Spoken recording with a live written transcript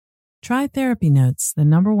Try Therapy Notes, the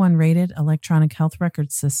 #1 rated electronic health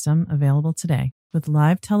record system available today. With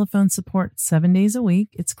live telephone support 7 days a week,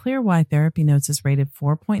 it's clear why Therapy Notes is rated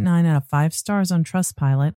 4.9 out of 5 stars on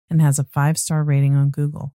Trustpilot and has a 5-star rating on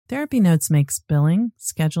Google. Therapy Notes makes billing,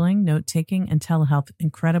 scheduling, note-taking, and telehealth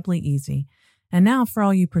incredibly easy. And now, for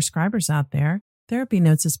all you prescribers out there, Therapy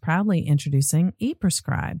Notes is proudly introducing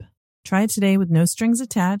ePrescribe. Try it today with no strings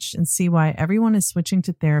attached and see why everyone is switching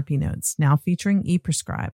to Therapy Notes, now featuring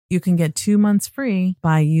ePrescribe. You can get 2 months free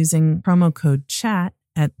by using promo code CHAT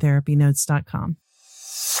at therapynotes.com.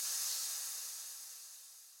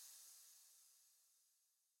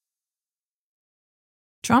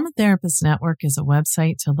 Trauma Therapist Network is a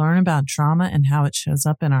website to learn about trauma and how it shows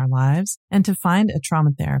up in our lives and to find a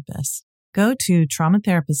trauma therapist. Go to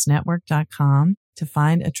traumatherapistnetwork.com to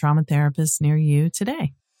find a trauma therapist near you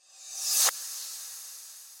today.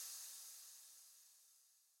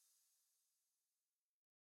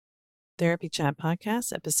 Therapy Chat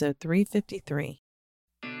Podcast, episode 353.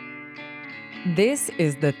 This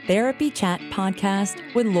is the Therapy Chat Podcast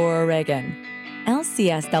with Laura Reagan,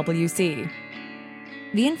 LCSWC.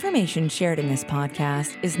 The information shared in this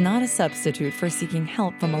podcast is not a substitute for seeking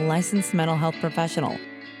help from a licensed mental health professional.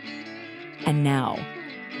 And now,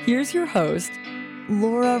 here's your host,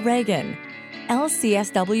 Laura Reagan,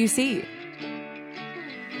 LCSWC.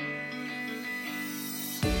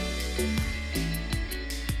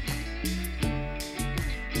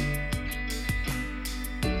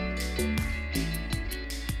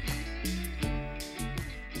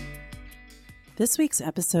 This week's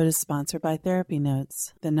episode is sponsored by Therapy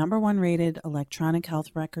Notes, the #1 rated electronic health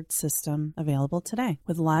record system available today.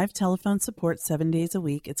 With live telephone support 7 days a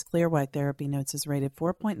week, it's clear why Therapy Notes is rated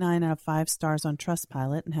 4.9 out of 5 stars on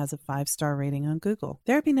Trustpilot and has a 5-star rating on Google.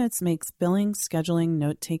 Therapy Notes makes billing, scheduling,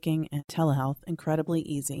 note-taking, and telehealth incredibly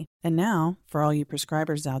easy. And now, for all you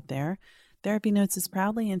prescribers out there, Therapy Notes is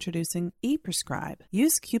proudly introducing ePrescribe.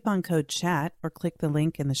 Use coupon code CHAT or click the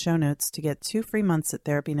link in the show notes to get 2 free months at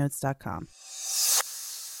therapynotes.com.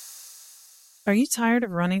 Are you tired of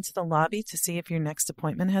running to the lobby to see if your next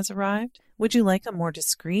appointment has arrived? Would you like a more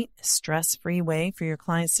discreet, stress-free way for your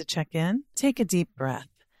clients to check in? Take a deep breath.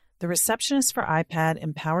 The Receptionist for iPad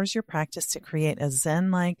empowers your practice to create a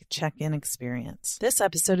Zen-like check-in experience. This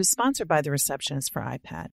episode is sponsored by The Receptionist for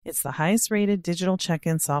iPad. It's the highest-rated digital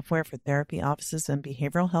check-in software for therapy offices and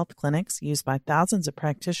behavioral health clinics used by thousands of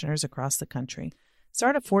practitioners across the country.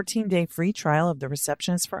 Start a 14-day free trial of The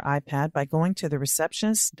Receptionist for iPad by going to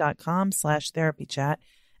thereceptionist.com/therapychat.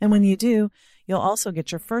 And when you do, you'll also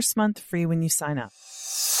get your first month free when you sign up.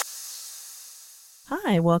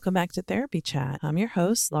 Hi, welcome back to Therapy Chat. I'm your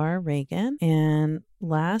host, Laura Reagan, and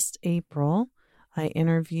last April, I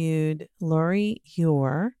interviewed Lori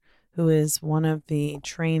Ure, who is one of the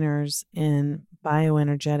trainers in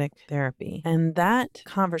Bioenergetic therapy. And that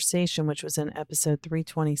conversation, which was in episode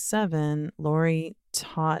 327, Lori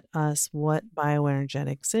taught us what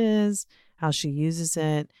bioenergetics is, how she uses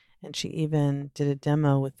it, and she even did a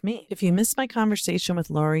demo with me. If you missed my conversation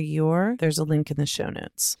with Lori Ure, there's a link in the show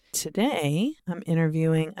notes. Today, I'm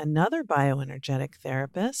interviewing another bioenergetic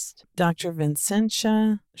therapist, Dr.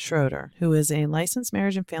 Vincentia Schroeter, who is a licensed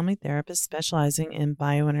marriage and family therapist specializing in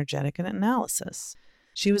bioenergetic analysis.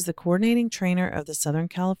 She was the coordinating trainer of the Southern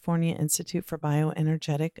California Institute for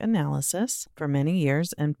Bioenergetic Analysis for many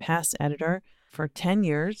years and past editor for 10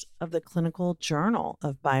 years of the Clinical Journal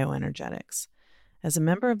of Bioenergetics. As a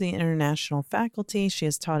member of the international faculty, she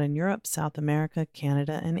has taught in Europe, South America,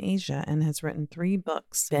 Canada, and Asia, and has written 3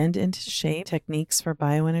 books, Bend into Shape, Techniques for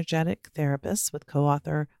Bioenergetic Therapists with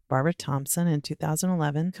co-author Barbara Thompson in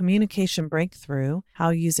 2011, Communication Breakthrough, How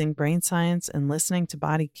Using Brain Science and Listening to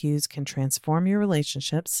Body Cues Can Transform Your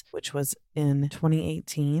Relationships, which was in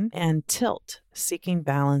 2018, and Tilt, Seeking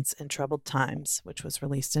Balance in Troubled Times, which was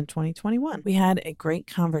released in 2021. We had a great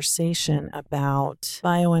conversation about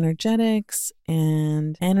bioenergetics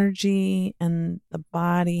and energy and the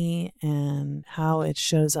body and how it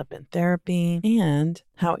shows up in therapy and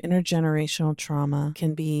how intergenerational trauma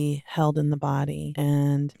can be held in the body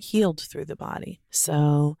and healed through the body.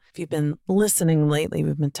 So if you've been listening lately,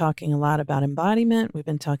 we've been talking a lot about embodiment. We've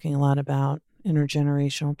been talking a lot about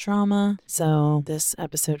intergenerational trauma. So this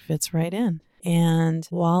episode fits right in. And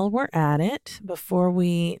while we're at it, before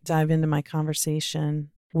we dive into my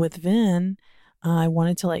conversation with Vin, I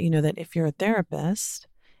wanted to let you know that if you're a therapist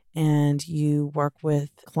and you work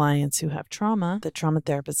with clients who have trauma, the Trauma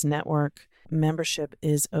Therapist Network membership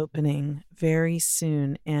is opening very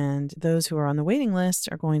soon, and those who are on the waiting list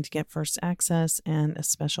are going to get first access and a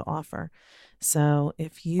special offer. So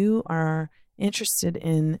if you are interested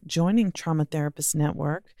in joining Trauma Therapist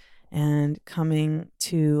Network and coming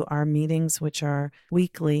to our meetings, which are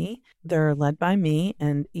weekly. They're led by me,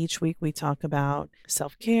 and each week we talk about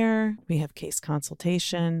self-care, we have case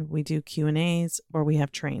consultation, we do Q&As, or we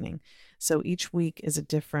have training. So each week is a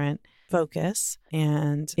different focus.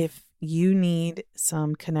 And if you need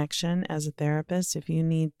some connection as a therapist, if you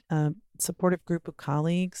need a supportive group of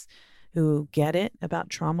colleagues who get it about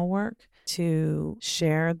trauma work to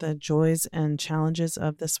share the joys and challenges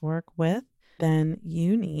of this work with, then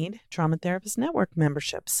you need Trauma Therapist Network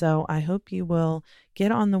membership. So I hope you will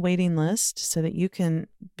get on the waiting list so that you can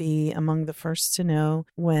be among the first to know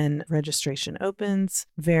when registration opens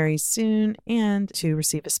very soon and to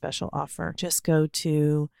receive a special offer. Just go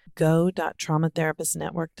to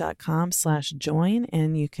go.traumatherapistnetwork.com/join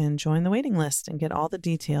and you can join the waiting list and get all the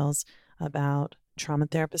details about Trauma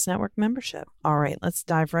Therapist Network membership. All right, let's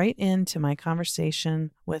dive right into my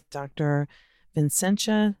conversation with Dr.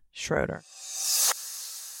 Vincentia Schroeter.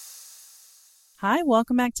 Hi,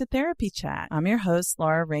 welcome back to Therapy Chat. I'm your host,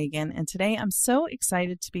 Laura Reagan, and today I'm so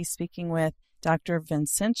excited to be speaking with Dr.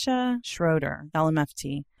 Vincentia Schroeter,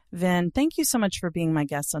 LMFT. Vin, thank you so much for being my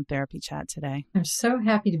guest on Therapy Chat today. I'm so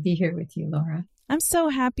happy to be here with you, Laura. I'm so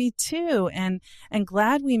happy too, and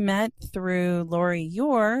glad we met through Lori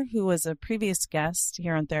Yor, who was a previous guest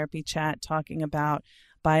here on Therapy Chat talking about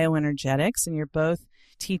bioenergetics, and you're both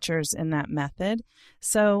teachers in that method.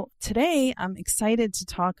 So today I'm excited to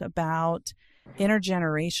talk about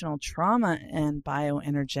intergenerational trauma and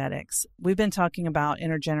bioenergetics. We've been talking about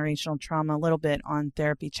intergenerational trauma a little bit on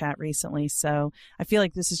Therapy Chat recently, so I feel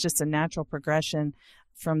like this is just a natural progression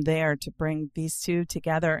from there to bring these two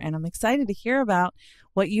together, and I'm excited to hear about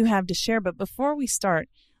what you have to share. But before we start,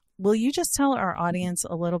 will you just tell our audience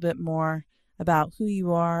a little bit more about who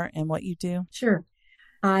you are and what you do? Sure.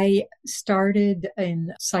 I started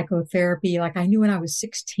in psychotherapy. Like I knew when I was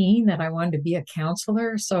 16 that I wanted to be a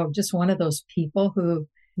counselor. So just one of those people who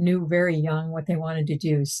knew very young what they wanted to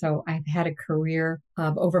do. So I've had a career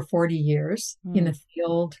of over 40 years in the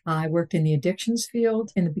field. I worked in the addictions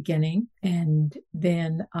field in the beginning, and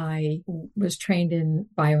then I was trained in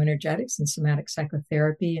bioenergetics and somatic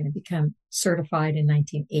psychotherapy, and I became certified in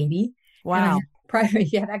 1980. Wow.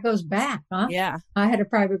 Yeah, that goes back, huh? Yeah. I had a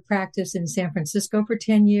private practice in San Francisco for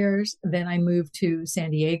 10 years. Then I moved to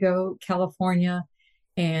San Diego, California,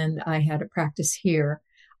 and I had a practice here.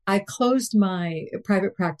 I closed my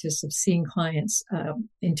private practice of seeing clients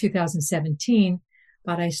in 2017,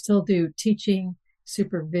 but I still do teaching,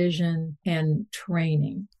 supervision, and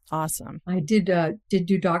training. Awesome. I did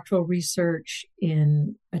do doctoral research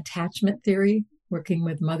in attachment theory, working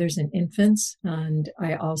with mothers and infants. And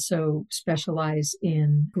I also specialize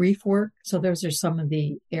in grief work. So those are some of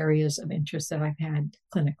the areas of interest that I've had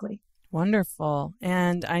clinically. Wonderful.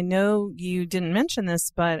 And I know you didn't mention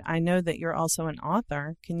this, but I know that you're also an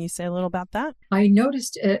author. Can you say a little about that? I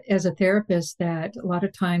noticed as a therapist that a lot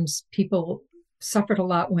of times people suffered a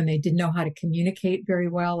lot when they didn't know how to communicate very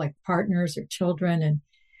well, like partners or children,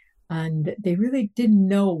 and they really didn't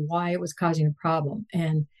know why it was causing a problem.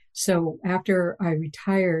 And so after I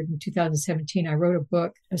retired in 2017, I wrote a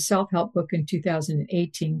book, a self-help book in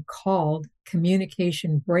 2018 called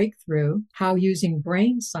Communication Breakthrough: How Using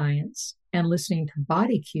Brain Science and Listening to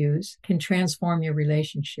Body Cues Can Transform Your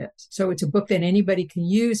Relationships. So it's a book that anybody can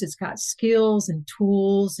use. It's got skills and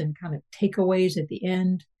tools and kind of takeaways at the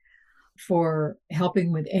end for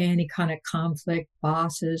helping with any kind of conflict,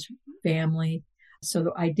 bosses, family.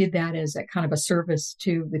 So I did that as a kind of a service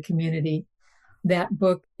to the community. That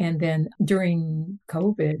book. And then during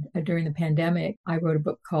COVID, during the pandemic, I wrote a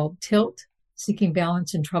book called Tilt: Seeking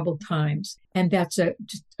Balance in Troubled Times. And that's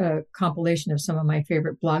just a compilation of some of my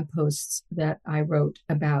favorite blog posts that I wrote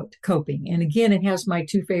about coping. And again, it has my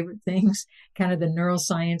two favorite things, kind of the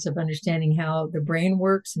neuroscience of understanding how the brain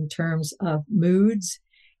works in terms of moods,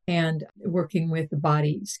 and working with the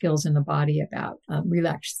body, skills in the body about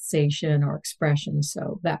relaxation or expression.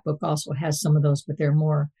 So that book also has some of those, but they're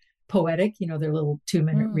more poetic, they're little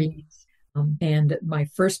 2-minute reads. And my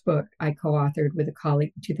first book I co-authored with a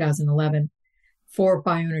colleague in 2011 for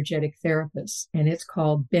bioenergetic therapists, and it's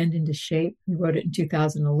called Bend into Shape. We wrote it in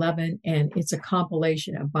 2011, and it's a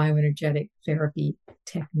compilation of bioenergetic therapy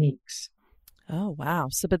techniques. Oh, wow.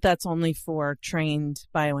 So, but that's only for trained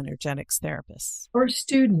bioenergetics therapists. Or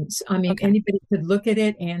students. I mean, Anybody could look at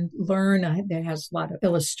it and learn. It has a lot of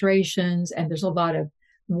illustrations, and there's a lot of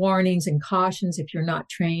warnings and cautions if you're not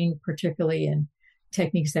trained, particularly in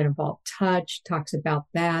techniques that involve touch. Talks about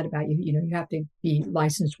that, about you have to be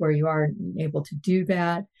licensed where you are and able to do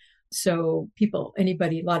that. So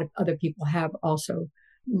a lot of other people have also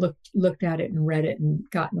looked at it and read it and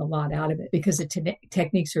gotten a lot out of it, because the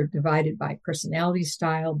techniques are divided by personality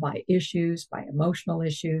style, by issues, by emotional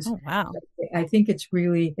issues. Oh, wow. I think it's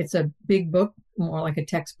a big book, more like a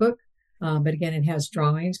textbook. But again, it has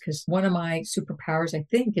drawings, because one of my superpowers, I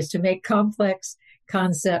think, is to make complex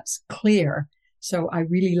concepts clear. So I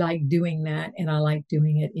really like doing that, and I like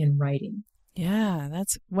doing it in writing. Yeah,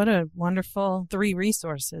 what a wonderful 3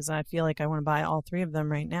 resources. I feel like I want to buy all 3 of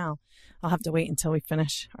them right now. I'll have to wait until we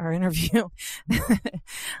finish our interview.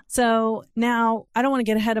 So now I don't want to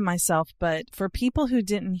get ahead of myself, but for people who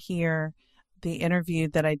didn't hear the interview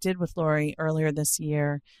that I did with Lori earlier this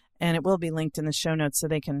year, and it will be linked in the show notes so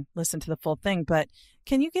they can listen to the full thing, but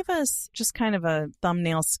can you give us just kind of a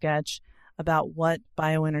thumbnail sketch about what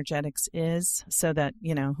bioenergetics is, so that,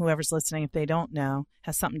 whoever's listening, if they don't know,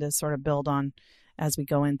 has something to sort of build on as we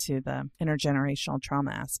go into the intergenerational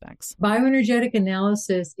trauma aspects? Bioenergetic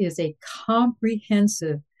analysis is a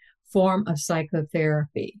comprehensive form of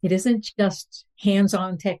psychotherapy. It isn't just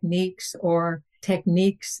hands-on techniques or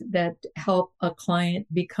techniques that help a client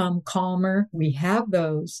become calmer. We have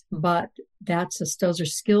those, but those are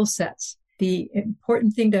skill sets. The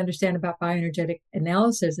important thing to understand about bioenergetic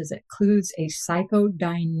analysis is it includes a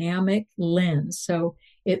psychodynamic lens. So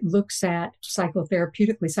it looks at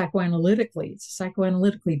psychotherapeutically, psychoanalytically. It's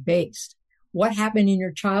psychoanalytically based. What happened in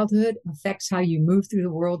your childhood affects how you move through the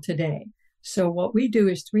world today. So what we do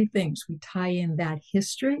is 3 things. We tie in that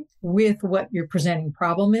history with what your presenting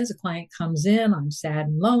problem is. A client comes in, I'm sad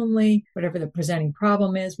and lonely, whatever the presenting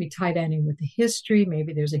problem is, we tie that in with the history.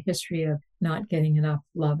 Maybe there's a history of not getting enough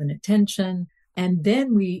love and attention. And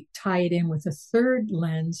then we tie it in with a 3rd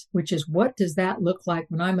lens, which is, what does that look like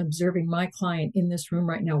when I'm observing my client in this room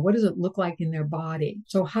right now? What does it look like in their body?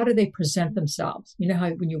 So how do they present themselves? You know how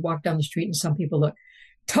when you walk down the street and some people look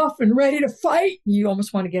tough and ready to fight, you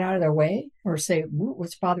almost want to get out of their way, or say,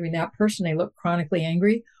 what's bothering that person? They look chronically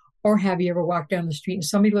angry. Or have you ever walked down the street and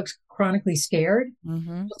somebody looks chronically scared?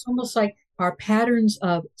 Mm-hmm. It's almost like our patterns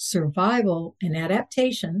of survival and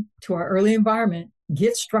adaptation to our early environment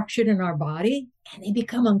get structured in our body, and they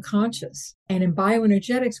become unconscious. And in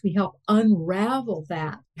bioenergetics, we help unravel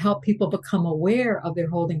that, help people become aware of their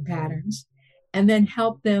holding patterns, and then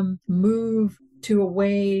help them move to a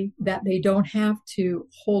way that they don't have to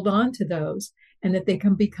hold on to those, and that they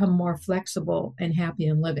can become more flexible and happy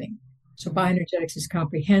in living. So bioenergetics is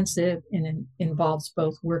comprehensive, and it involves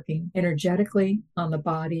both working energetically on the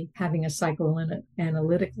body, having a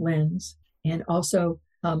psychoanalytic lens, and also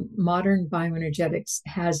modern bioenergetics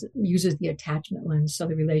uses the attachment lens. So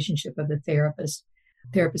the relationship of the therapist.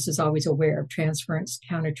 Therapist is always aware of transference,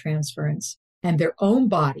 countertransference, and their own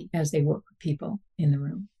body as they work with people in the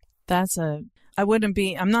room.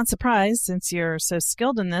 I'm not surprised since you're so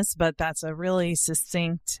skilled in this, but that's a really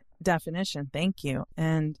succinct definition. Thank you.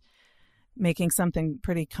 And making something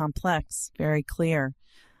pretty complex very clear.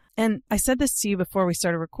 And I said this to you before we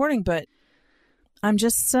started recording, but I'm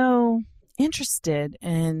just so interested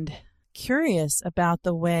and curious about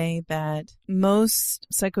the way that most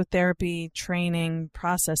psychotherapy training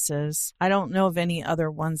processes, I don't know of any other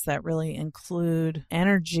ones that really include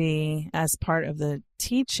energy as part of the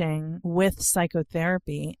teaching with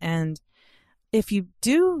psychotherapy. And if you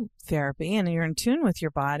do therapy and you're in tune with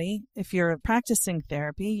your body, if you're practicing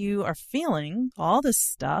therapy, you are feeling all this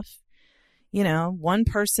stuff. One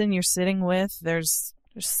person you're sitting with, there's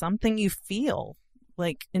something you feel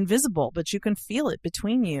like invisible, but you can feel it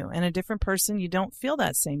between you, and a different person, you don't feel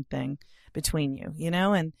that same thing between you,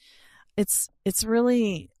 and it's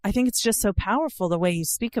really, I think it's just so powerful the way you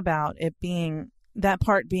speak about it being that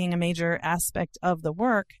part being a major aspect of the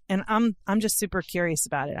work. And I'm just super curious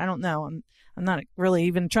about it. I don't know. I'm not really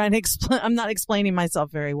even trying to explain. I'm not explaining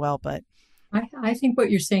myself very well, but I think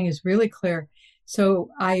what you're saying is really clear. So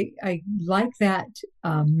I like that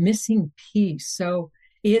missing piece. So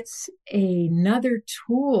it's another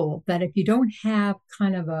tool that if you don't have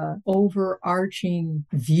kind of a overarching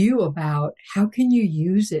view about, how can you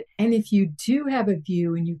use it? And if you do have a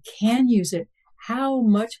view and you can use it, how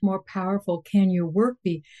much more powerful can your work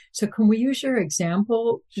be? So can we use your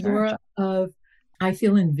example, Sure. Laura, of I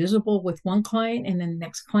feel invisible with one client and then the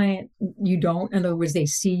next client you don't? In other words, they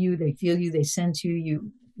see you, they feel you, they sense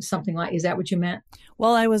you, something like, is that what you meant?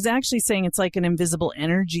 Well, I was actually saying it's like an invisible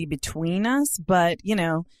energy between us, but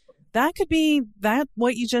that could be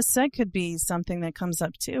what you just said could be something that comes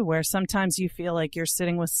up too, where sometimes you feel like you're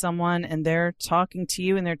sitting with someone and they're talking to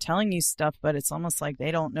you and they're telling you stuff, but it's almost like they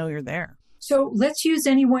don't know you're there. So let's use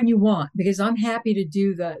any one you want, because I'm happy to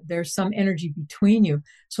do there's some energy between you.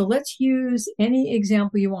 So let's use any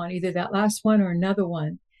example you want, either that last one or another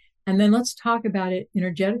one. And then let's talk about it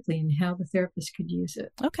energetically and how the therapist could use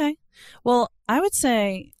it. Okay. Well, I would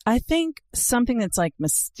say, I think something that's like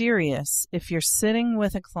mysterious, if you're sitting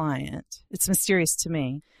with a client, it's mysterious to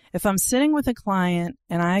me. If I'm sitting with a client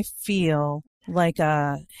and I feel like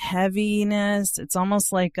a heaviness, it's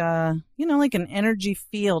almost like like an energy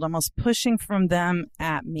field almost pushing from them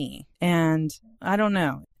at me. And I don't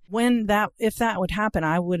know. If that would happen,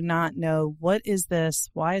 I would not know, what is this?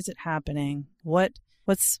 Why is it happening?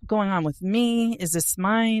 What's going on with me? Is this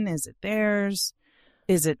mine? Is it theirs?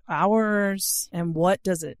 Is it ours? And what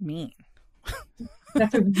does it mean?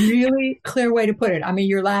 That's a really clear way to put it. I mean,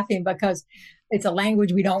 you're laughing because it's a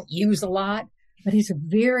language we don't use a lot, but it's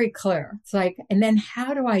very clear. It's like, and then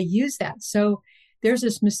how do I use that? So there's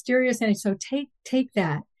this mysterious, and so take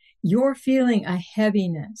that. You're feeling a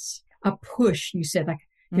heaviness, a push. You said, like,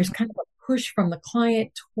 there's kind of a push from the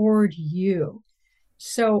client toward you.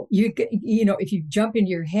 So if you jump into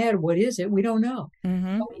your head, what is it? We don't know.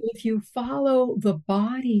 Mm-hmm. But if you follow the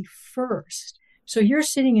body first, so you're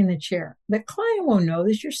sitting in the chair. The client won't know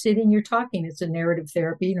this. You're sitting, you're talking. It's a narrative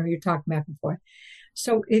therapy. You're talking back and forth.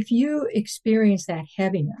 So if you experience that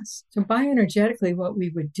heaviness, so bioenergetically, what we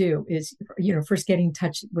would do is, first get in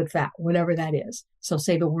touch with that, whatever that is. So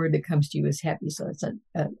say the word that comes to you is heavy. So it's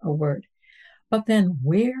a word. But then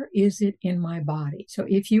where is it in my body? So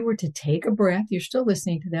if you were to take a breath, you're still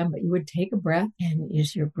listening to them, but you would take a breath. And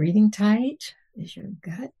is your breathing tight? Is your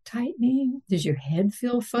gut tightening? Does your head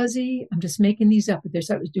feel fuzzy? I'm just making these up. But is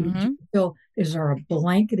there a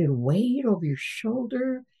blanketed weight over your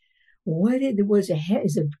shoulder?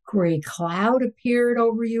 Is a gray cloud appeared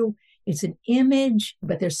over you? It's an image,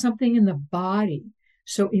 but there's something in the body.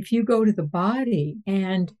 So if you go to the body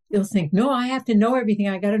and you'll think, no, I have to know everything.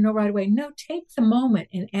 I got to know right away. No, take the moment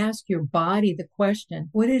and ask your body the question.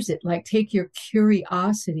 What is it? Like, take your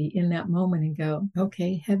curiosity in that moment and go,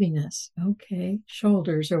 okay, heaviness. Okay,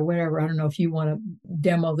 shoulders or whatever. I don't know if you want to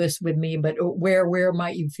demo this with me, but where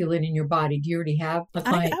might you feel it in your body? Do you already have a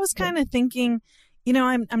client? I was kind of thinking,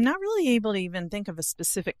 I'm not really able to even think of a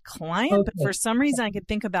specific client, but for some reason I could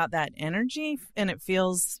think about that energy and it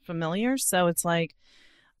feels familiar. So it's like,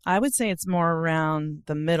 I would say it's more around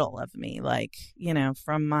the middle of me, like,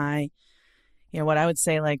 from my, what I would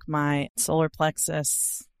say, like my solar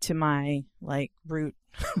plexus to my like root.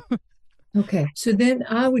 Okay. So then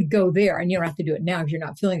I would go there, and you don't have to do it now if you're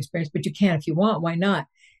not feeling experienced, but you can if you want. Why not?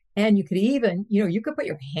 And you could even, you could put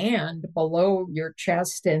your hand below your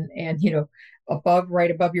chest and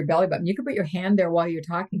right above your belly button. You could put your hand there while you're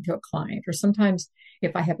talking to a client. Or sometimes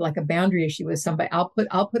if I have like a boundary issue with somebody, I'll put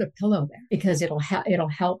a pillow there because it'll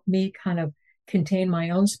help me kind of contain my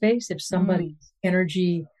own space. If somebody's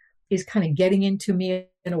energy is kind of getting into me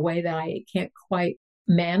in a way that I can't quite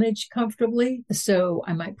manage comfortably. So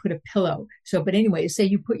I might put a pillow. But anyway, say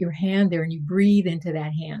you put your hand there and you breathe into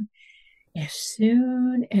that hand. As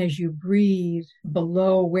soon as you breathe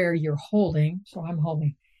below where you're holding, so I'm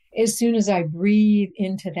holding, as soon as I breathe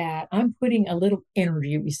into that, I'm putting a little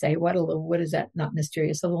energy, we say, what is that? Not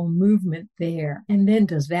mysterious, a little movement there. And then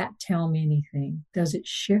does that tell me anything? Does it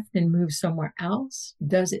shift and move somewhere else?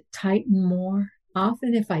 Does it tighten more?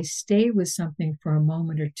 Often if I stay with something for a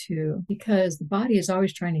moment or two, because the body is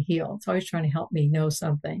always trying to heal, it's always trying to help me know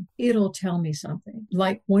something, it'll tell me something.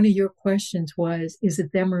 Like one of your questions was, is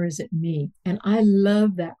it them or is it me? And I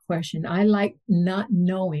love that question. I like not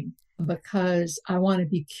knowing because I want to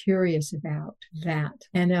be curious about that.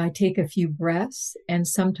 And I take a few breaths and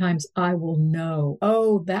sometimes I will know,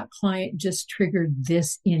 oh, that client just triggered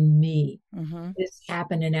this in me. Mm-hmm. This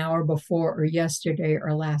happened an hour before or yesterday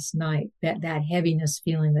or last night, that heaviness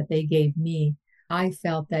feeling that they gave me. I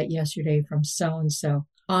felt that yesterday from so-and-so.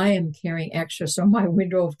 I am carrying extra, so my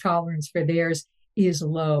window of tolerance for theirs is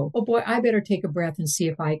low. Oh boy, I better take a breath and see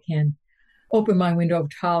if I can open my window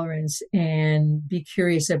of tolerance and be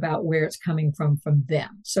curious about where it's coming from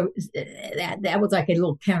them. So that was like a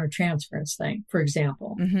little countertransference thing, for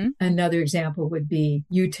example. Mm-hmm. Another example would be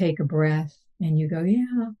you take a breath and you go,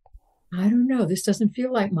 yeah, I don't know. This doesn't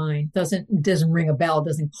feel like mine. Doesn't ring a bell,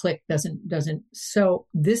 doesn't click, doesn't. So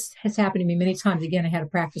this has happened to me many times. Again, I had a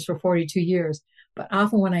practice for 42 years, but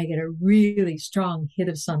often when I get a really strong hit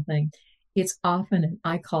of something, it's often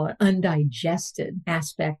I call it undigested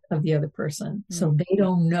aspect of the other person. Mm-hmm. So they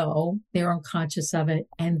don't know, they're unconscious of it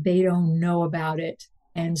and they don't know about it.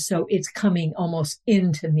 And so it's coming almost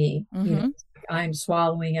into me. Mm-hmm. I'm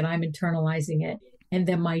swallowing it, I'm internalizing it. And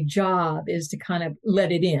then my job is to kind of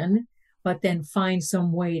let it in, but then find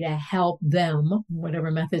some way to help them, whatever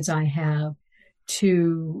methods I have,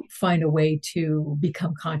 to find a way to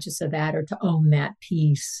become conscious of that or to own that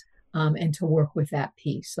piece and to work with that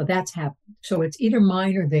piece. So that's happened. So it's either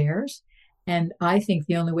mine or theirs. And I think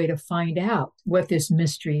the only way to find out what this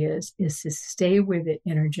mystery is to stay with it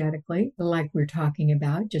energetically, like we're talking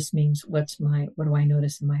about. Just means what do I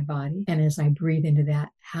notice in my body? And as I breathe into that,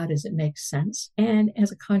 how does it make sense? And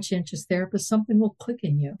as a conscientious therapist, something will click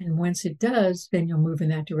in you. And once it does, then you'll move in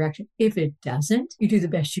that direction. If it doesn't, you do the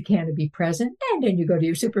best you can to be present, and then you go to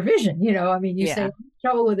your supervision. You say,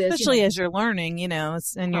 trouble with this. Especially as you're learning,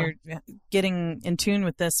 and you're getting in tune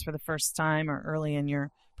with this for the first time or early in your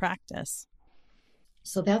practice.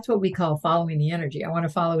 So that's what we call following the energy. I want to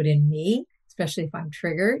follow it in me, especially if I'm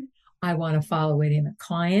triggered. I want to follow it in a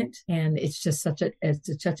client. And it's just such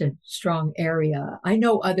a strong area. I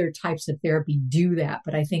know other types of therapy do that,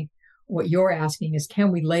 but I think what you're asking is,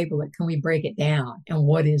 can we label it? Can we break it down? And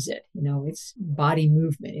what is it? It's body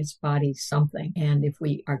movement. It's body something. And if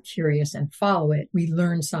we are curious and follow it, we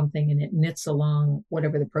learn something and it knits along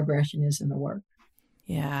whatever the progression is in the work.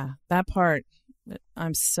 Yeah, that part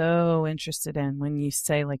I'm so interested in, when you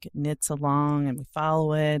say like it knits along and we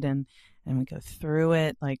follow it and we go through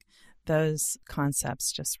it. Like those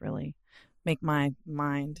concepts just really make my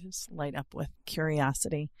mind just light up with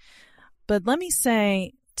curiosity. But let me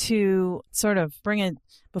say, to sort of bring it,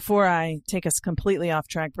 before I take us completely off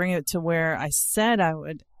track, bring it to where I said I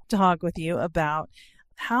would talk with you about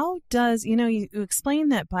how does, you explain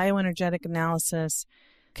that bioenergetic analysis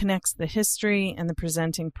connects the history and the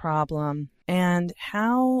presenting problem, and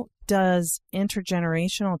how does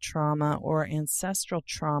intergenerational trauma or ancestral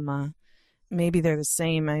trauma, maybe they're the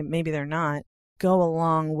same, maybe they're not, go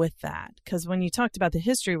along with that? Because when you talked about the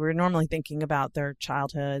history, we're normally thinking about their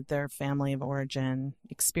childhood, their family of origin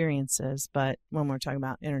experiences. But when we're talking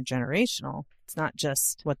about intergenerational, it's not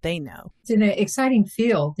just what they know. It's an exciting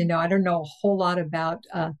field. I don't know a whole lot about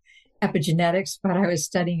epigenetics, but I was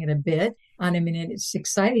studying it a bit. And it's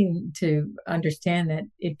exciting to understand that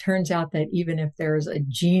it turns out that even if there's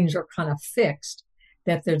genes are kind of fixed,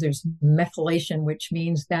 that there's methylation, which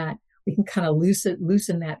means that we can kind of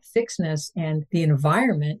loosen that fixedness, and the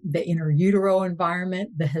environment, the inner utero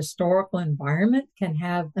environment, the historical environment can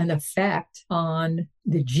have an effect on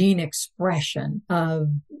the gene expression of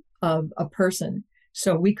a person.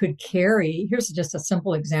 So we could carry, here's just a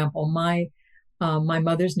simple example. My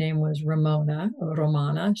mother's name was Romana.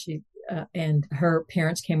 And her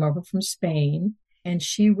parents came over from Spain, and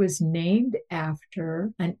she was named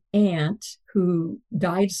after an aunt who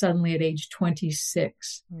died suddenly at age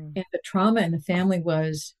 26. And the trauma in the family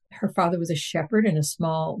was, her father was a shepherd in a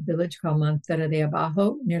small village called Montera de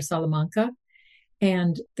Abajo near Salamanca.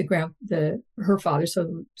 And her father,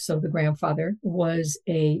 so the grandfather, was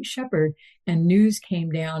a shepherd, and news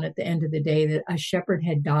came down at the end of the day that a shepherd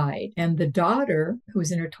had died. And the daughter, who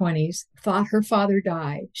was in her 20s, thought her father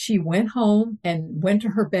died. She went home and went to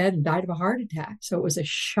her bed and died of a heart attack. So it was a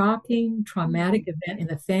shocking, traumatic event in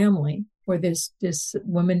the family where this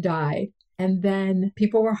woman died. And then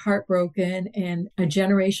people were heartbroken. And a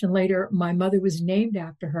generation later, my mother was named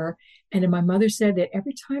after her. And then my mother said that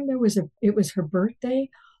every time it was her birthday,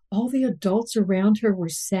 all the adults around her were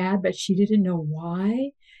sad, but she didn't know why,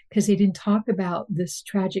 because they didn't talk about this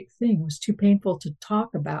tragic thing. It was too painful to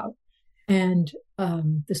talk about. And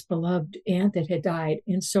this beloved aunt that had died.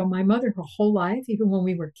 And so my mother, her whole life, even when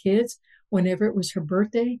we were kids, whenever it was her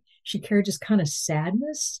birthday, she carried this kind of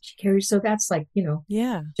sadness. So that's like,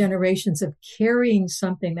 generations of carrying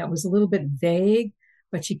something that was a little bit vague,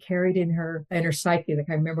 but she carried in her psyche. Like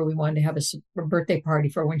I remember we wanted to have a birthday party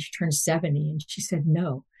for when she turned 70, and she said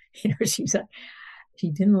no. She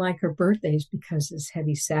didn't like her birthdays because of this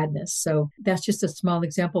heavy sadness. So that's just a small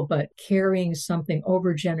example, but carrying something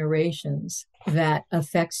over generations that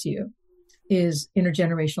affects you is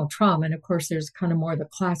intergenerational trauma. And of course, there's kind of more the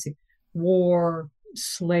classic war,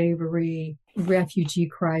 slavery, refugee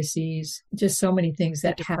crises, just so many things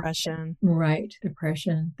that depression. Right.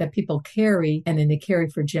 Depression that people carry, and then they carry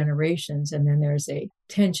for generations. And then there's a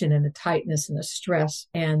tension and a tightness and a stress.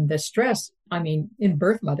 And the stress, in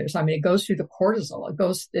birth mothers, it goes through the cortisol.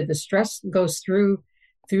 The stress goes through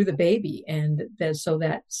the baby. And so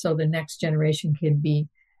the next generation can be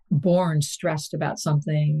born stressed about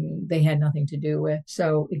something they had nothing to do with.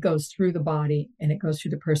 So it goes through the body, and it goes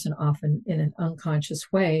through the person often in an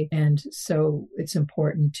unconscious way. And so it's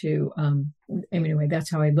important to, anyway,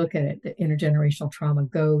 that's how I look at it. The intergenerational trauma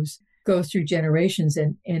goes through generations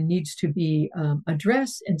and needs to be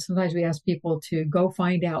addressed. And sometimes we ask people to go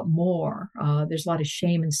find out more. There's a lot of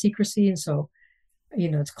shame and secrecy. And so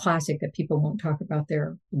It's classic that people won't talk about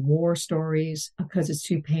their war stories because it's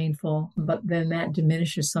too painful, but then that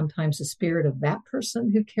diminishes sometimes the spirit of that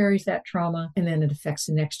person who carries that trauma, and then it affects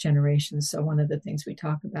the next generation. So one of the things we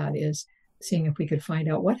talk about is seeing if we could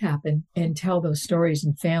find out what happened and tell those stories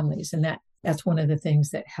in families. And that's one of the things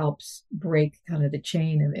that helps break kind of the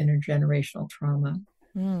chain of intergenerational trauma.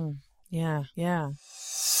 Yeah.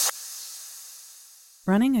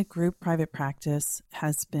 Running a group private practice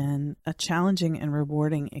has been a challenging and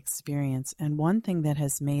rewarding experience, and one thing that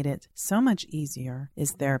has made it so much easier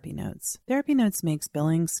is Therapy Notes. Therapy Notes makes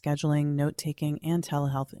billing, scheduling, note-taking, and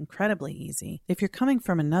telehealth incredibly easy. If you're coming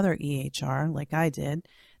from another EHR, like I did,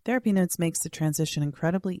 Therapy Notes makes the transition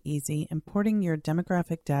incredibly easy, importing your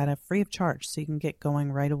demographic data free of charge so you can get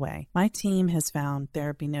going right away. My team has found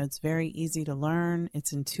Therapy Notes very easy to learn.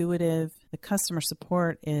 It's intuitive. The customer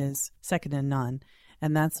support is second to none.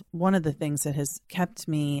 And that's one of the things that has kept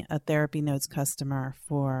me a Therapy Notes customer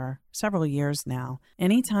for several years now.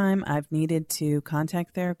 Anytime I've needed to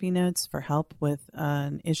contact Therapy Notes for help with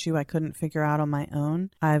an issue I couldn't figure out on my own,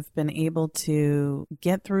 I've been able to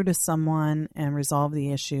get through to someone and resolve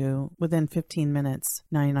the issue within 15 minutes,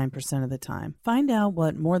 99% of the time. Find out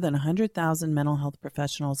what more than 100,000 mental health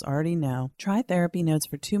professionals already know. Try Therapy Notes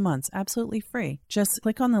for 2 months, absolutely free. Just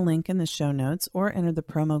click on the link in the show notes or enter the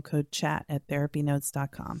promo code CHAT at therapynotes.com.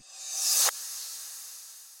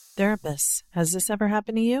 Therapists, has this ever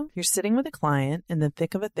happened to you? You're sitting with a client in the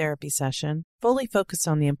thick of a therapy session, fully focused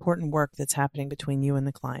on the important work that's happening between you and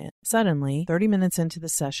the client. Suddenly, 30 minutes into the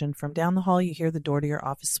session, from down the hall you hear the door to your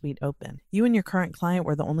office suite open. You and your current client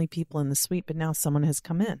were the only people in the suite, but now someone has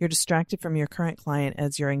come in. You're distracted from your current client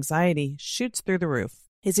as your anxiety shoots through the roof.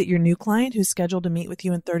 Is it your new client who's scheduled to meet with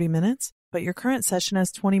you in 30 minutes? But your current session has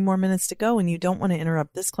 20 more minutes to go and you don't want to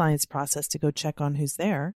interrupt this client's process to go check on who's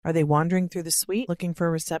there. Are they wandering through the suite looking for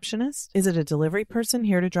a receptionist? Is it a delivery person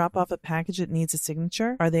here to drop off a package that needs a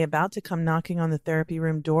signature? Are they about to come knocking on the therapy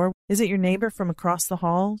room door? Is it your neighbor from across the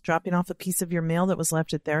hall dropping off a piece of your mail that was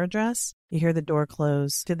left at their address? You hear the door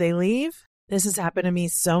close. Did they leave? This has happened to me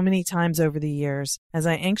so many times over the years. As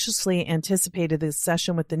I anxiously anticipated this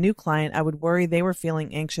session with the new client, I would worry they were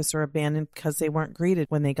feeling anxious or abandoned because they weren't greeted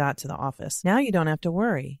when they got to the office. Now you don't have to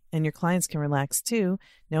worry, and your clients can relax too,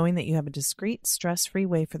 knowing that you have a discreet, stress-free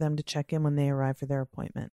way for them to check in when they arrive for their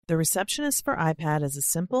appointment. The Receptionist for iPad is a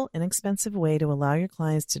simple, inexpensive way to allow your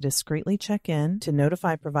clients to discreetly check in, to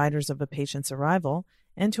notify providers of a patient's arrival,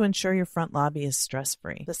 and to ensure your front lobby is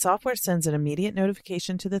stress-free. The software sends an immediate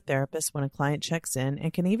notification to the therapist when a client checks in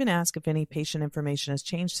and can even ask if any patient information has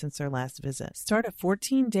changed since their last visit. Start a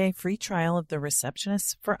 14-day free trial of the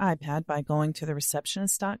Receptionist for iPad by going to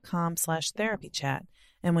thereceptionist.com/therapychat.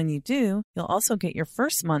 And when you do, you'll also get your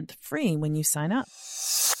first month free when you sign up.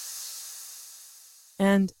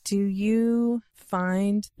 And do you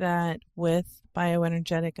find that with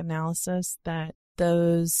bioenergetic analysis that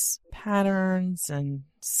those patterns and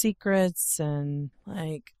secrets and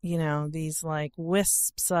these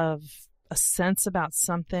wisps of a sense about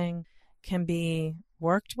something can be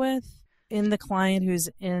worked with in the client who's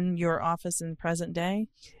in your office in present day?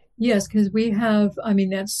 Yes, because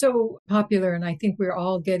that's so popular, and I think we're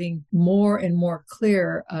all getting more and more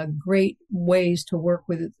clear, great ways to work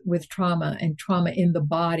with trauma and trauma in the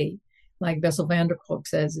body. Like Bessel van der Kolk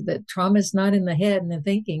says, that trauma is not in the head and the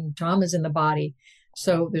thinking, trauma is in the body.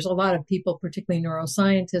 So there's a lot of people, particularly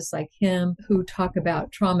neuroscientists like him, who talk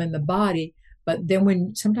about trauma in the body. But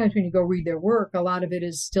then sometimes when you go read their work, a lot of it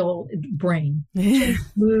is still brain,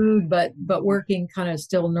 mood, but working kind of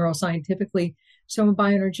still neuroscientifically. So in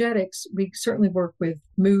bioenergetics, we certainly work with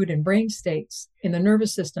mood and brain states in the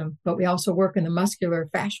nervous system, but we also work in the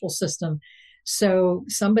muscular fascial system. So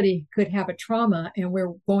somebody could have a trauma and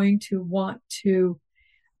we're going to want to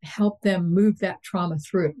help them move that trauma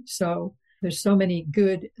through. So there's so many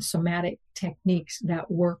good somatic techniques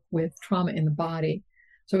that work with trauma in the body.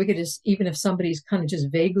 So we could just, even if somebody's kind of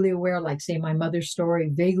just vaguely aware, like say my mother's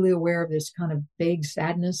story, vaguely aware of this kind of vague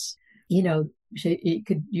sadness, you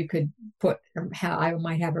could I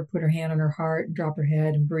might have her put her hand on her heart and drop her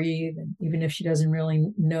head and breathe. And even if she doesn't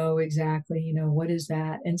really know exactly, what is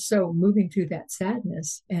that? And so moving through that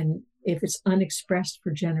sadness, and if it's unexpressed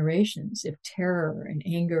for generations, if terror and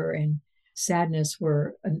anger and sadness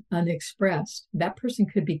were unexpressed, that person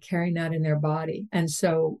could be carrying that in their body. And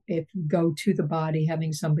so if you go to the body,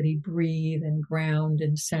 having somebody breathe and ground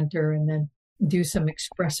and center and then do some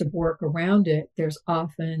expressive work around it, there's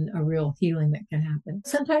often a real healing that can happen.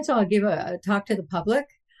 Sometimes I'll give a talk to the public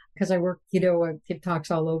because I work, I give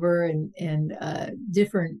talks all over and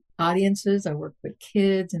different audiences. I work with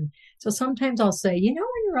kids. And so sometimes I'll say, when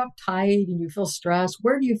you're uptight and you feel stressed,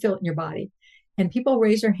 where do you feel it in your body? And people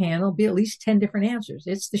raise their hand, there'll be at least 10 different answers.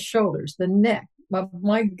 It's the shoulders, the neck,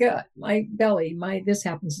 my gut, my belly, this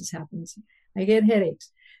happens. I get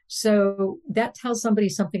headaches. So that tells somebody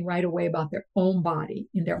something right away about their own body.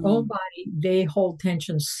 In their own body, they hold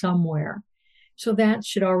tension somewhere. So that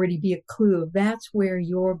should already be a clue. That's where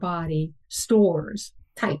your body stores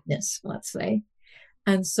tightness, let's say.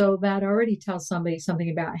 And so that already tells somebody something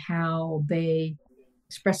about how they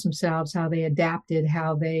express themselves, how they adapted,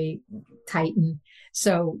 how they tighten.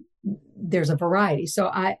 So there's a variety.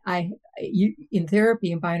 So you in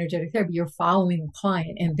therapy, in bioenergetic therapy, you're following the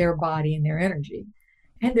client and their body and their energy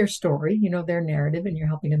and their story, their narrative, and you're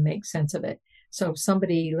helping them make sense of it. So if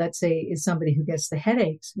somebody, let's say, is somebody who gets the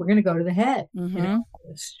headaches, we're going to go to the head.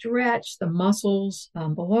 Stretch the muscles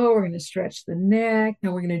below. We're going to stretch the neck.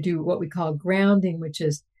 And we're going to do what we call grounding, which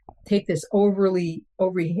is take this overly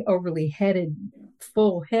headed,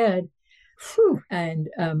 full head, and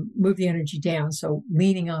move the energy down. So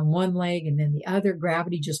leaning on one leg and then the other,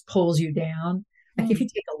 gravity just pulls you down. Like if you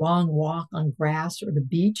take a long walk on grass or the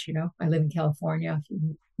beach, I live in California, a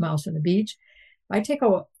few miles from the beach. If I take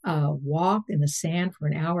a walk in the sand for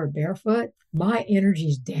an hour barefoot, my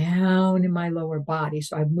energy's down in my lower body.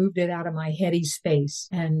 So I've moved it out of my heady space,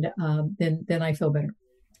 and then I feel better.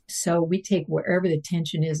 So we take wherever the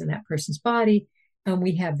tension is in that person's body, and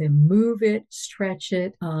we have them move it, stretch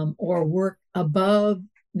it, or work above.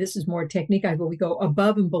 This is more technique, but we go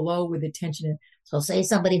above and below with the tension. So say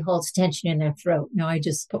somebody holds tension in their throat. Now I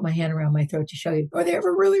just put my hand around my throat to show you, or they have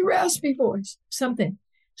a really raspy voice, something.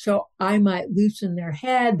 So I might loosen their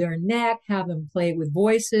head, their neck, have them play with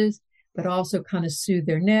voices, but also kind of soothe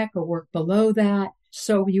their neck or work below that.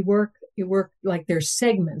 So you work like there's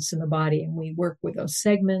segments in the body, and we work with those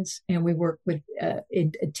segments, and we work with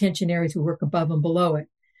tension areas. We work above and below it.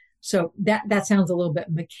 So that sounds a little bit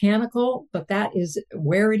mechanical, but that is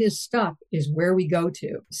where it is stuck, is where we go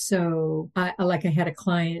to. So I had a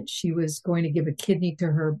client, she was going to give a kidney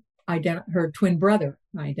to her twin brother,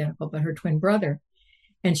 not identical, but her twin brother.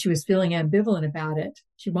 And she was feeling ambivalent about it.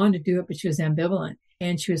 She wanted to do it, but she was ambivalent.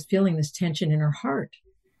 And she was feeling this tension in her heart.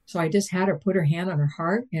 So I just had her put her hand on her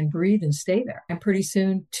heart and breathe and stay there. And pretty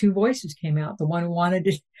soon, two voices came out. The one who wanted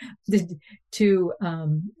to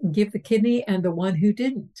give the kidney and the one who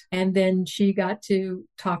didn't. And then she got to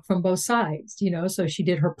talk from both sides, so she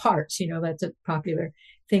did her parts, that's a popular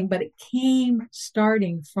thing, but it came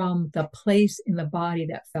starting from the place in the body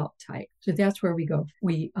that felt tight. So that's where we go.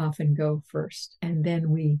 We often go first. And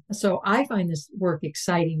then so I find this work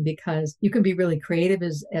exciting because you can be really creative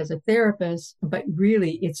as a therapist, but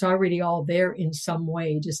really it's already all there in some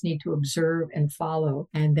way. You just need to observe and follow,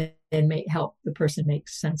 and then help the person make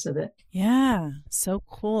sense of it. Yeah, so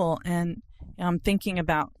cool. And I'm thinking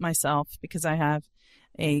about myself because I have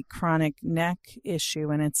a chronic neck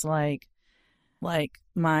issue, and it's like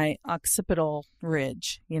my occipital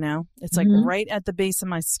ridge, it's like right at the base of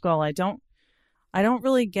my skull. I don't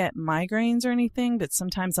really get migraines or anything, but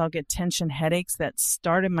sometimes I'll get tension headaches that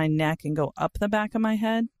start in my neck and go up the back of my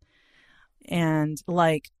head. And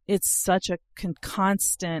it's such a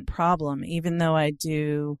constant problem, even though I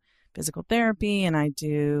do physical therapy and I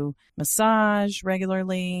do massage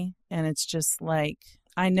regularly. And it's just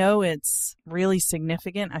I know it's really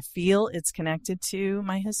significant. I feel it's connected to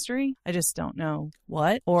my history. I just don't know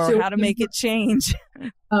what or how to make it change.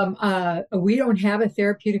 We don't have a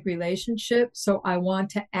therapeutic relationship, so I want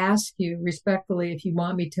to ask you respectfully if you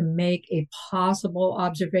want me to make a possible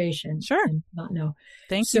observation. Sure. Not know.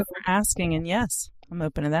 Thank you for asking, and yes, I'm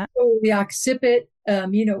open to that. So the occiput,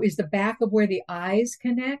 is the back of where the eyes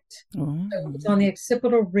connect. Oh. So it's on the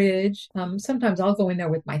occipital ridge. Sometimes I'll go in there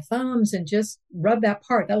with my thumbs and just rub that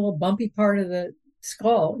little bumpy part of the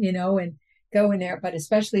skull, and go in there. But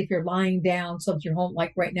especially if you're lying down, so that you're home,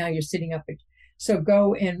 like right now, you're sitting up. So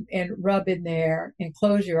go and rub in there and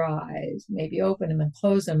close your eyes, maybe open them and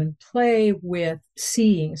close them, and play with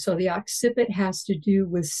seeing. So the occiput has to do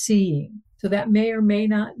with seeing. So that may or may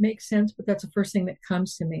not make sense, but that's the first thing that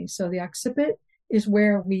comes to me. So the occiput is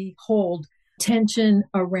where we hold tension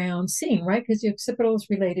around seeing, right? Because the occipital is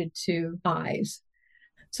related to eyes.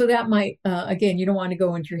 So that might, again, you don't want to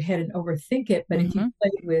go into your head and overthink it, but if you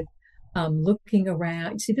play with looking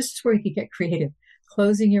around, see, this is where you can get creative.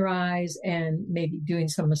 Closing your eyes and maybe doing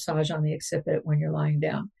some massage on the occiput when you're lying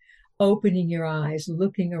down. Opening your eyes,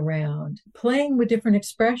 looking around, playing with different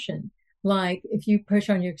expression. Like if you push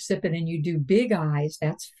on your occiput and you do big eyes,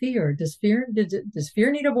 that's fear. Does fear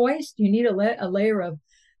need a voice? Do you need a layer of,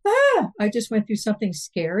 I just went through something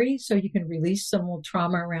scary, so you can release some little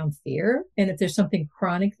trauma around fear? And if there's something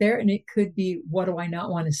chronic there, and it could be, what do I not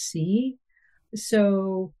want to see?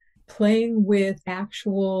 So playing with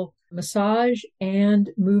actual Massage and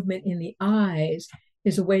movement in the eyes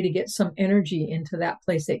is a way to get some energy into that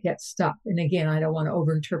place that gets stuck. And again, I don't want to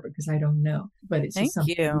overinterpret because I don't know, but it's just Thank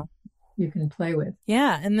something you. you can play with.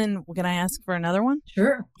 Yeah. And then can I ask for another one?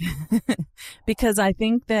 Sure. Because I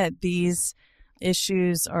think that these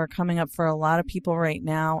issues are coming up for a lot of people right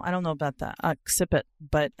now. I don't know about the occiput,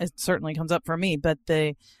 but it certainly comes up for me. But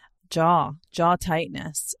the jaw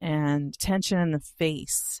tightness and tension in the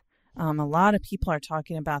face. A lot of people are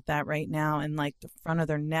talking about that right now, and like the front of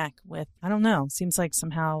their neck with, I don't know, seems like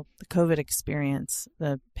somehow the COVID experience,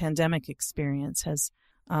 the pandemic experience has,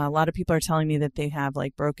 a lot of people are telling me that they have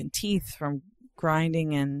like broken teeth from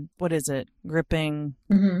grinding and gripping,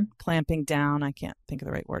 clamping down. I can't think of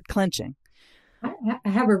the right word, clenching. I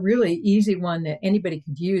have a really easy one that anybody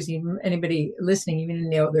could use, even anybody listening, even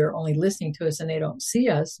though they're only listening to us and they don't see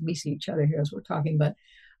us. We see each other here as we're talking, but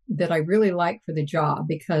that I really like for the jaw,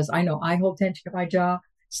 because I know I hold tension in my jaw.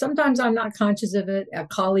 Sometimes I'm not conscious of it. A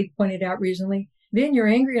colleague pointed out recently, then you're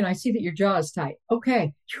angry and I see that your jaw is tight.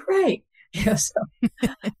 Okay, you're right. Yeah,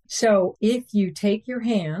 so if you take your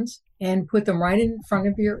hands and put them right in front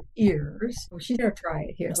of your ears. Oh, she's going to try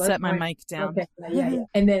it here. Let's set my mic down. Okay. Yeah.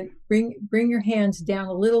 And then bring your hands down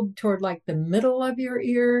a little toward like the middle of your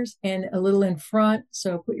ears and a little in front.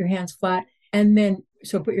 So put your hands flat. And then,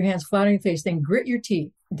 so put your hands flat on your face, then grit your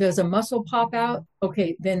teeth. Does a muscle pop out?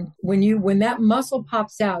 Okay, then when that muscle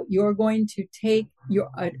pops out, you're going to take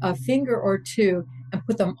a finger or two and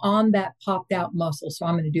put them on that popped out muscle. So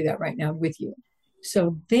I'm going to do that right now with you.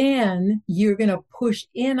 So then you're going to push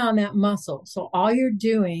in on that muscle. So all you're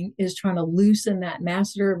doing is trying to loosen that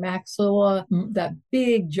masseter maxilla, that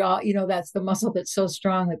big jaw. That's the muscle that's so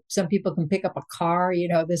strong that some people can pick up a car.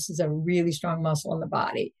 This is a really strong muscle in the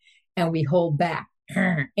body. And we hold back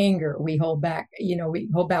anger. We hold back, we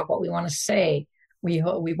hold back what we want to say. We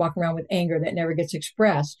walk around with anger that never gets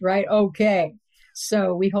expressed, right? Okay.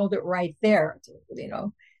 So we hold it right there,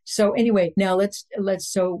 So anyway, now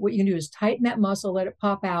so what you can do is tighten that muscle, let it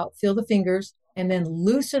pop out, feel the fingers, and then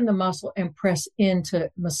loosen the muscle and press into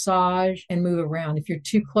massage and move around. If you're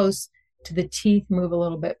too close to the teeth, move a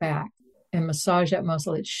little bit back and massage that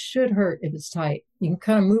muscle. It should hurt if it's tight. You can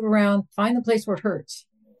kind of move around, find the place where it hurts.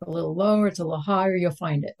 A little lower, it's a little higher, you'll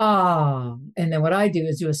find it. And then what I do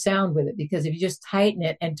is do a sound with it, because if you just tighten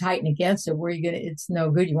it and tighten against it, it's no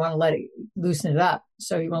good. You want to let it loosen it up.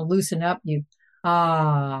 So you want to loosen up,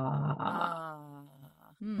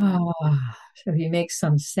 So if you make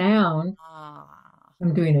some sound,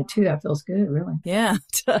 I'm doing it too. That feels good, really. Yeah,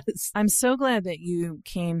 it does. I'm so glad that you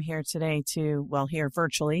came here today here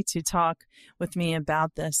virtually, to talk with me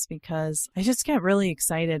about this, because I just get really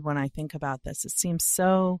excited when I think about this. It seems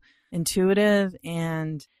so intuitive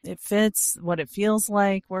and it fits what it feels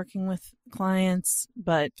like working with clients,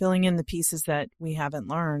 but filling in the pieces that we haven't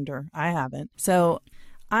learned, or I haven't. So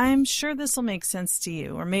I'm sure this will make sense to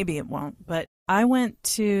you, or maybe it won't, but I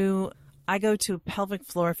go to pelvic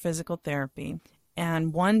floor physical therapy.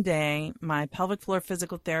 And one day, my pelvic floor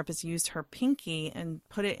physical therapist used her pinky and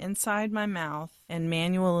put it inside my mouth and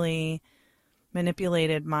manually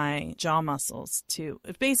manipulated my jaw muscles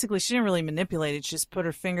basically, she didn't really manipulate it. She just put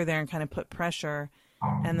her finger there and kind of put pressure,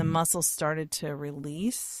 and the muscles started to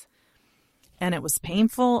release. And it was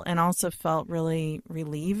painful and also felt really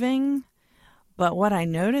relieving. But what I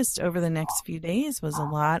noticed over the next few days was a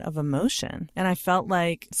lot of emotion. And I felt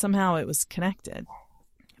like somehow it was connected.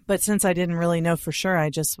 But since I didn't really know for sure, I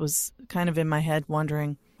just was kind of in my head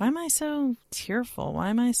wondering, why am I so tearful? Why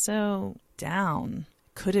am I so down?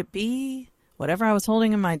 Could it be whatever I was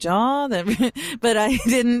holding in my jaw? But I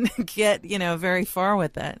didn't get, very far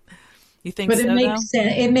with it. You think so? But it makes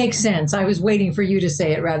sense. It makes sense. I was waiting for you to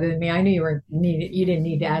say it rather than me. I knew you didn't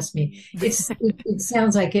need to ask me. It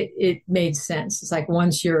sounds like it made sense. It's like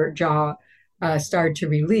once your jaw started to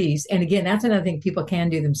release, and again, that's another thing people can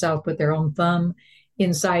do themselves, put their own thumb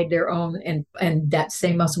inside their own, and that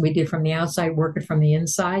same muscle we did from the outside, work it from the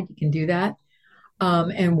inside. You can do that.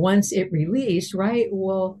 And once it released, right?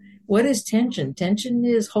 Well, what is tension? Tension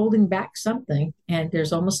is holding back something. And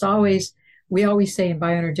there's we always say in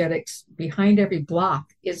bioenergetics, behind every block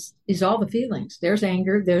is all the feelings. There's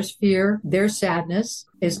anger, there's fear, there's sadness.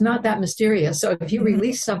 It's not that mysterious. So if you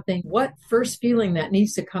release something, what first feeling that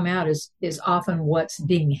needs to come out is often what's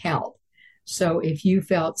being held. So if you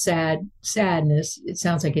felt sadness, it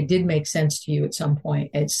sounds like it did make sense to you at some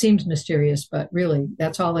point. It seems mysterious, but really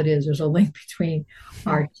that's all it is. There's a link between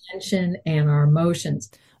our tension and our emotions.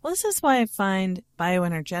 Well, this is why I find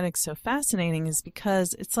bioenergetics so fascinating, is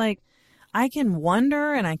because it's like I can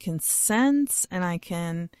wonder and I can sense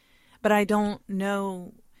but I don't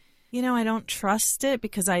know I don't trust it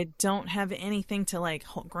because I don't have anything to like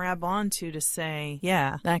grab onto to say,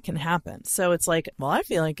 yeah, that can happen. So it's like, well, I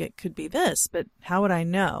feel like it could be this, but how would I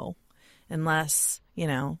know unless,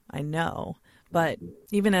 I know. But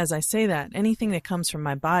even as I say that, anything that comes from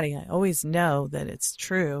my body, I always know that it's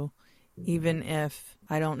true, even if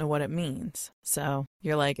I don't know what it means. So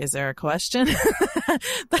you're like, is there a question?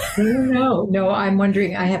 No, I'm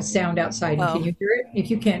wondering, I have sound outside. And can Oh, you hear it? If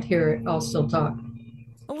you can't hear it, I'll still talk.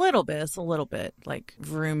 a little bit. It's a little bit like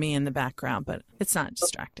roomy in the background, but it's not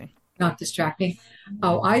distracting. Not distracting.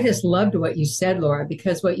 Oh, I just loved what you said, Laura,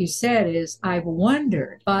 because what you said is I've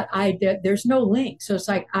wondered, but there's no link. So it's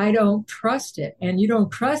like I don't trust it, and you don't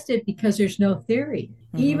trust it because there's no theory.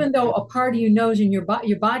 Mm-hmm. Even though a part of you knows, in your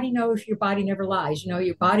body knows, your body never lies.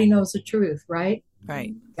 Your body knows the truth, right?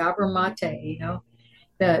 Right. Gabor Mate,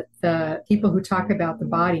 the people who talk about the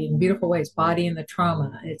body in beautiful ways, body and the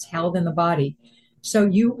trauma, it's held in the body. So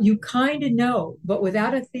you kind of know, but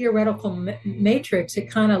without a theoretical matrix,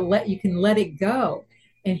 it kind of you can let it go.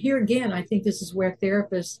 And here again, I think this is where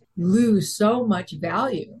therapists lose so much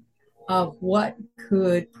value of what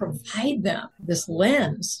could provide them this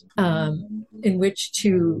lens in which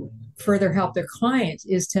to further help their clients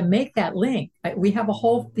is to make that link. We have a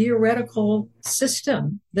whole theoretical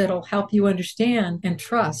system that'll help you understand and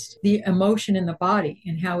trust the emotion in the body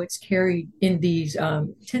and how it's carried in these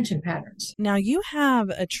tension patterns. Now you have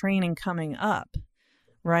a training coming up,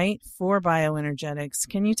 right, for bioenergetics.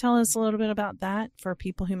 Can you tell us a little bit about that for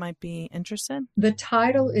people who might be interested? The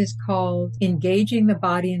title is called Engaging the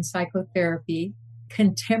Body in Psychotherapy,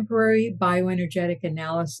 Contemporary Bioenergetic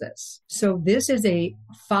Analysis. So this is a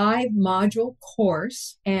 5-module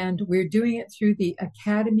course, and we're doing it through the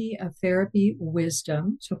Academy of Therapy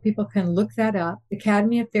Wisdom. So people can look that up. The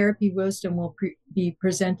Academy of Therapy Wisdom will be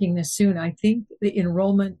presenting this soon. I think the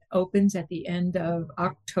enrollment opens at the end of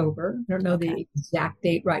October. I don't know the exact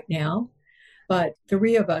date right now. But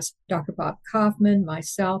 3 of us, Dr. Bob Kaufman,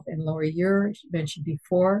 myself, and Lori Ure, mentioned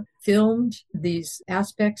before, filmed these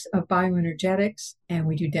aspects of bioenergetics, and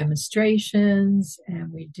we do demonstrations,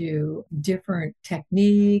 and we do different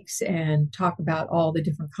techniques, and talk about all the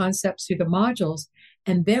different concepts through the modules.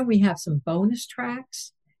 And then we have some bonus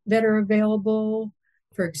tracks that are available.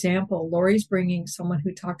 For example, Lori's bringing someone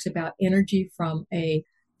who talks about energy from a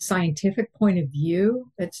scientific point of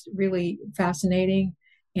view. That's really fascinating.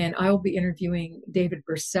 And I will be interviewing David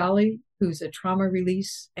Berselli, who's a trauma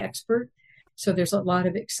release expert. So there's a lot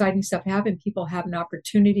of exciting stuff happening. People have an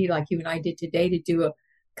opportunity, like you and I did today, to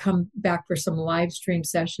come back for some live stream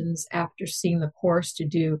sessions after seeing the course, to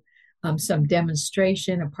do some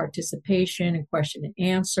demonstration and participation and question and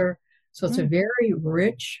answer. So it's a very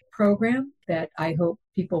rich program that I hope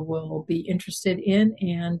people will be interested in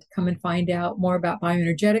and come and find out more about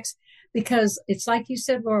bioenergetics. Because it's like you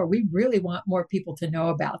said, Laura, we really want more people to know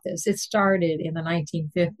about this. It started in the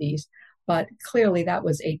 1950s, but clearly that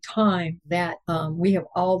was a time that we have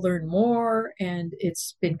all learned more, and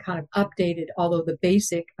it's been kind of updated. Although the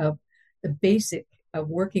basic of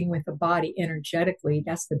working with the body energetically,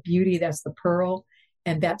 that's the beauty, that's the pearl,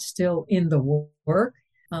 and that's still in the work.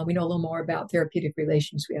 We know a little more about therapeutic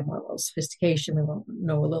relations. We have more level of sophistication. We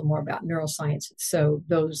know a little more about neuroscience. So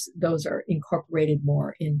those are incorporated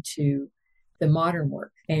more into the modern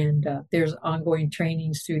work. And there's ongoing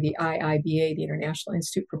trainings through the IIBA, the International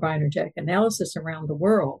Institute for Bioenergetic Analysis, around the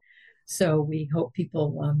world. So we hope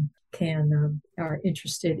people are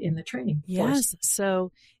interested in the training. Yes.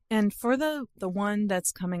 So, and for the one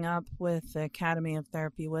that's coming up with the Academy of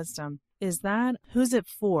Therapy Wisdom, who's it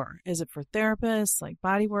for? Is it for therapists, like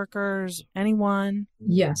body workers, anyone?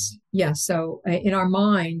 Yes. So in our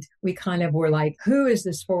mind, we kind of were like, who is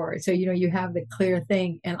this for? So, you have the clear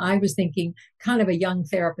thing. And I was thinking kind of a young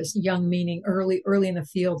therapist, young meaning early in the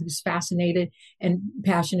field, who's fascinated and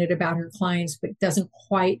passionate about her clients, but doesn't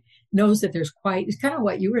quite knows that it's kind of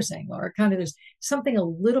what you were saying, Laura, kind of there's something a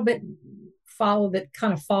little bit that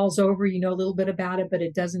kind of falls over, a little bit about it, but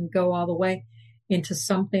it doesn't go all the way into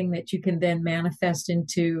something that you can then manifest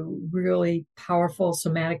into really powerful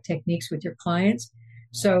somatic techniques with your clients.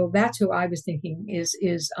 So that's who I was thinking is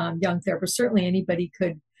young therapists. Certainly anybody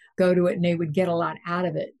could go to it and they would get a lot out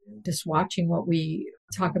of it, just watching what we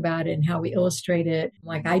talk about and how we illustrate it.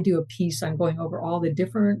 Like I do a piece on going over all the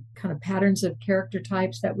different kind of patterns of character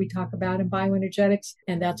types that we talk about in bioenergetics.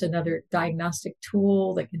 And that's another diagnostic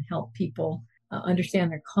tool that can help people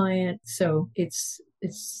understand their client. So it's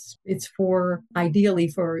ideally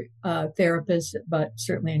for therapists, but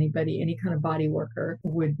certainly anybody, any kind of body worker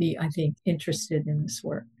would be, I think, interested in this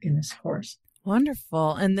work, in this course.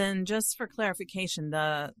 Wonderful. And then just for clarification,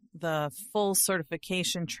 the full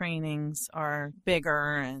certification trainings are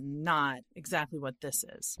bigger and not exactly what this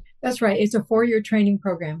is. That's right. It's a 4-year training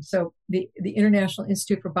program. So the International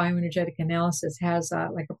Institute for Bioenergetic Analysis has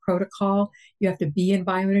like a protocol. You have to be in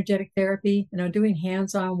bioenergetic therapy. Doing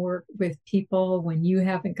hands-on work with people when you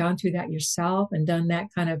haven't gone through that yourself and done that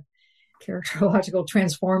kind of characterological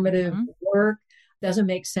transformative work doesn't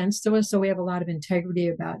make sense to us. So we have a lot of integrity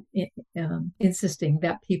about insisting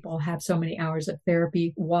that people have so many hours of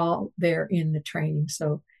therapy while they're in the training.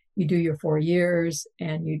 So you do your 4 years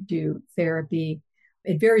and you do therapy.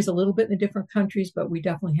 It varies a little bit in the different countries, but we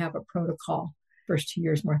definitely have a protocol. First 2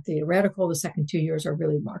 years more theoretical. The second 2 years are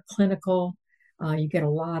really more clinical. You get a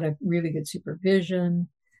lot of really good supervision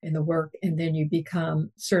in the work, and then you become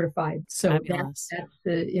certified. So that's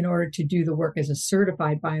in order to do the work as a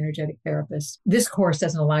certified bioenergetic therapist. This course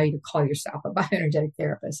doesn't allow you to call yourself a bioenergetic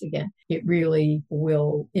therapist. Again, it really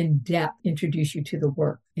will in depth introduce you to the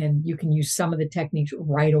work, and you can use some of the techniques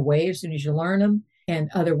right away as soon as you learn them, and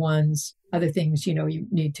other things, you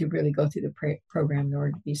need to really go through the program in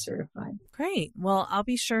order to be certified. Great. Well, I'll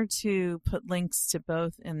be sure to put links to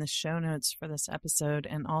both in the show notes for this episode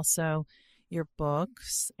and also your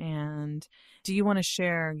books. And do you want to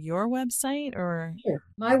share your website or? Sure.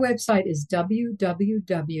 My website is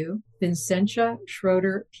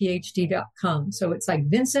www.vincentiaschroeterphd.com. So it's like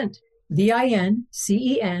Vincent, VINCENTIA,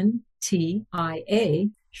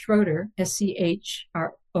 Schroeter,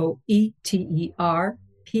 SCHROETER,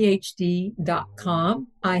 PhD.com.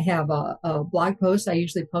 I have a blog post I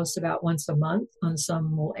usually post about once a month on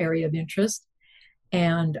some area of interest.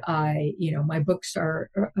 And my books are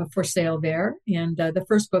for sale there. And the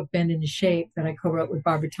first book, Bend into Shape, that I co-wrote with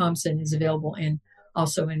Barbara Thompson, is available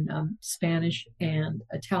also in Spanish and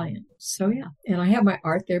Italian. So, yeah. And I have my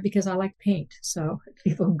art there because I like paint. So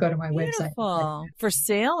people can go to my website. For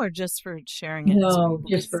sale or just for sharing it? No,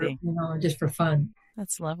 just for fun.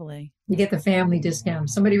 That's lovely. You get the family discount.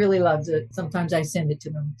 Somebody really loves it. Sometimes I send it to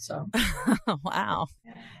them. So, wow.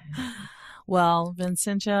 Well,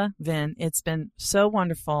 Vincentia, it's been so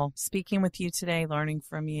wonderful speaking with you today, learning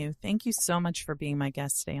from you. Thank you so much for being my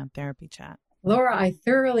guest today on Therapy Chat. Laura, I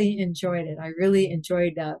thoroughly enjoyed it. I really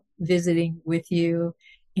enjoyed visiting with you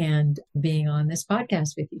and being on this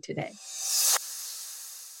podcast with you today.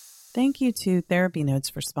 Thank you to Therapy Notes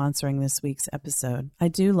for sponsoring this week's episode. I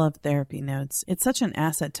do love Therapy Notes. It's such an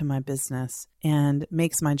asset to my business and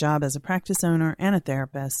makes my job as a practice owner and a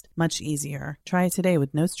therapist much easier. Try it today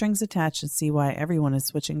with no strings attached and see why everyone is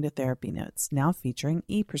switching to Therapy Notes, now featuring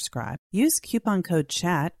ePrescribe. Use coupon code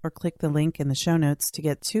CHAT or click the link in the show notes to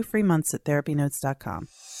get 2 free months at therapynotes.com.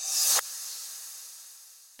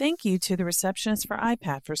 Thank you to the Receptionist for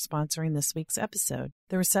iPad for sponsoring this week's episode.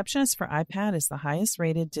 The Receptionist for iPad is the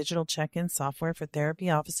highest-rated digital check-in software for therapy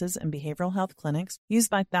offices and behavioral health clinics used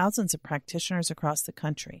by thousands of practitioners across the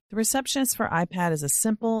country. The Receptionist for iPad is a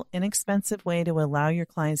simple, inexpensive way to allow your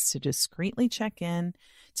clients to discreetly check in,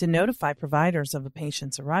 to notify providers of a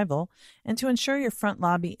patient's arrival, and to ensure your front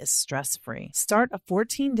lobby is stress-free. Start a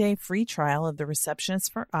 14-day free trial of the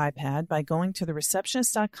Receptionist for iPad by going to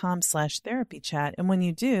thereceptionist.com/therapychat, and when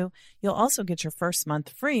you do, you'll also get your first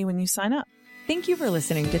month free when you sign up. Thank you for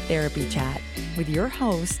listening to Therapy Chat with your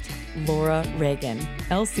host, Laura Reagan,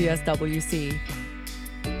 LCSWC.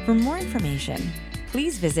 For more information,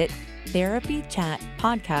 please visit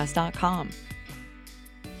therapychatpodcast.com.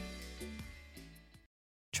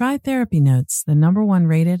 Try Therapy Notes, the #1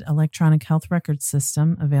 rated electronic health record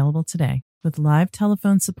system available today. With live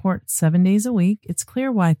telephone support 7 days a week, it's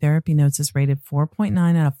clear why Therapy Notes is rated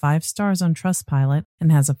 4.9 out of 5 stars on Trustpilot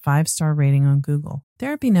and has a 5-star rating on Google.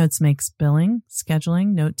 Therapy Notes makes billing,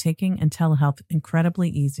 scheduling, note-taking, and telehealth incredibly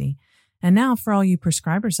easy. And now, for all you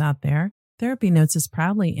prescribers out there, Therapy Notes is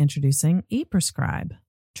proudly introducing ePrescribe.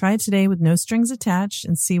 Try it today with no strings attached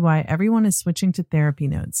and see why everyone is switching to Therapy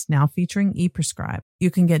Notes, now featuring ePrescribe. You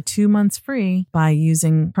can get 2 months free by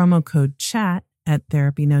using promo code CHAT at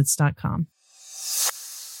therapynotes.com.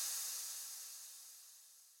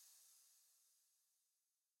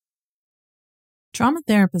 Trauma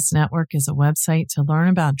Therapist Network is a website to learn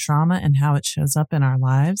about trauma and how it shows up in our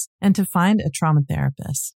lives and to find a trauma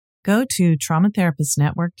therapist. Go to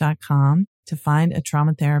traumatherapistnetwork.com to find a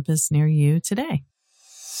trauma therapist near you today.